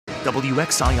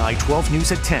WXII 12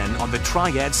 News at 10 on the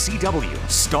Triad CW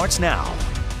starts now.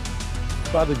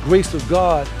 By the grace of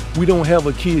God, we don't have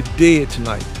a kid dead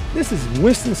tonight. This is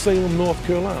Winston-Salem, North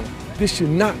Carolina. This should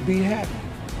not be happening.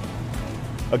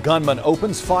 A gunman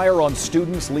opens fire on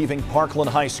students leaving Parkland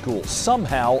High School.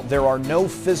 Somehow, there are no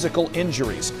physical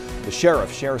injuries. The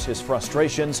sheriff shares his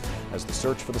frustrations as the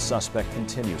search for the suspect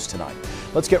continues tonight.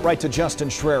 Let's get right to Justin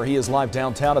Schreier. He is live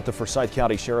downtown at the Forsyth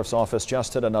County Sheriff's Office.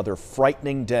 Justin, another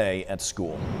frightening day at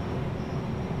school.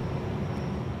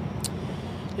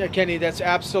 Yeah, Kenny, that's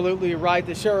absolutely right.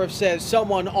 The sheriff says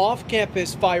someone off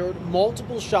campus fired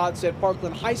multiple shots at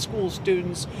Parkland High School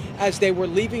students as they were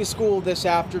leaving school this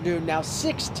afternoon. Now,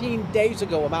 16 days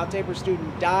ago, a Mount Tabor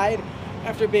student died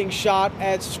after being shot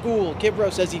at school.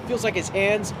 Kimbrough says he feels like his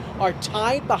hands are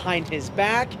tied behind his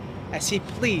back as he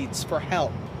pleads for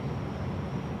help.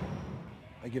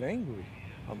 I get angry.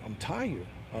 I'm tired.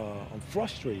 I'm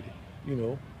frustrated.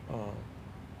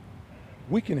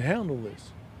 We can handle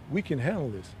this. We can handle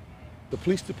this. The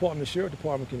police department, the sheriff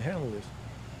department can handle this.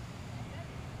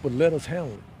 But let us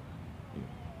handle it.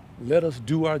 Let us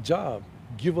do our job.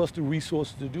 Give us the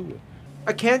resources to do it.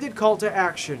 A candid call to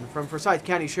action from Forsyth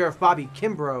County Sheriff Bobby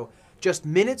Kimbrough just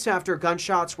minutes after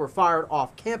gunshots were fired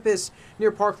off campus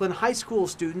near Parkland High School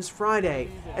students Friday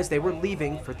as they were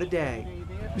leaving for the day.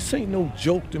 This ain't no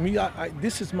joke to me.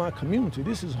 This is my community.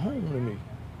 This is home to me.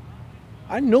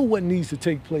 I know what needs to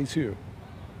take place here.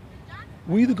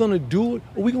 We're either going to do it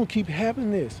or we're going to keep having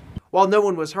this. While no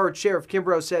one was hurt, Sheriff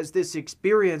Kimbrough says this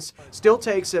experience still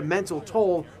takes a mental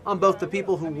toll on both the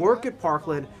people who work at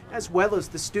Parkland as well as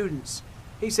the students.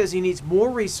 He says he needs more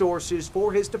resources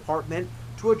for his department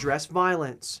to address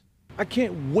violence. I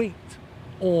can't wait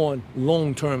on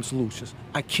long-term solutions.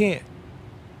 I can't.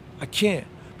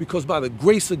 Because by the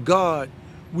grace of God,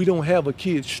 we don't have a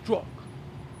kid struck.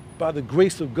 By the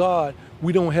grace of God,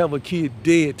 we don't have a kid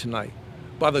dead tonight.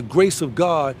 By the grace of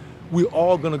God, we're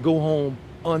all going to go home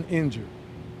uninjured,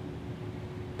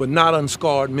 but not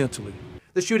unscarred mentally.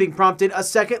 The shooting prompted a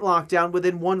second lockdown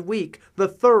within 1 week, the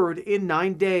third in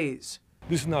 9 days.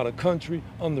 This is not a country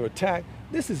under attack.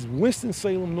 This is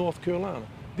Winston-Salem, North Carolina.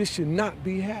 This should not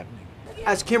be happening.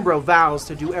 As Kimbrough vows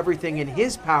to do everything in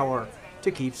his power to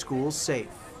keep schools safe.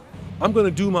 I'm going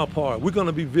to do my part. We're going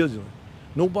to be vigilant.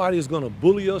 Nobody is going to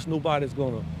bully us. Nobody is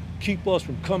going to keep us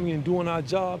from coming and doing our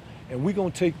job. And we're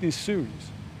going to take this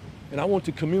serious. And I want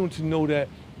the community to know that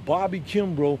Bobby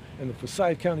Kimbrough and the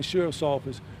Forsyth County Sheriff's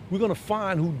Office, we're going to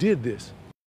find who did this.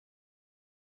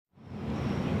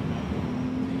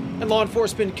 And law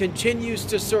enforcement continues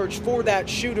to search for that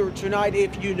shooter tonight.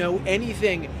 If you know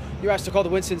anything, you're asked to call the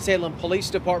Winston-Salem Police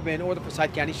Department or the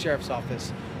Forsyth County Sheriff's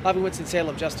Office. Live in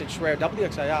Winston-Salem, Justin Schreier,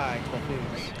 WXII 12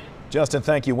 News. Justin,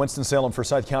 thank you. Winston-Salem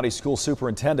Forsyth County School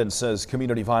Superintendent says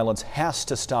community violence has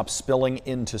to stop spilling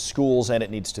into schools and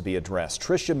it needs to be addressed.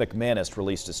 Tricia McManus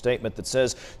released a statement that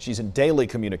says she's in daily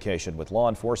communication with law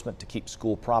enforcement to keep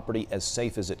school property as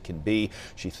safe as it can be.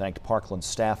 She thanked Parkland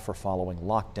staff for following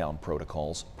lockdown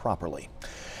protocols properly.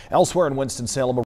 Elsewhere in Winston-Salem,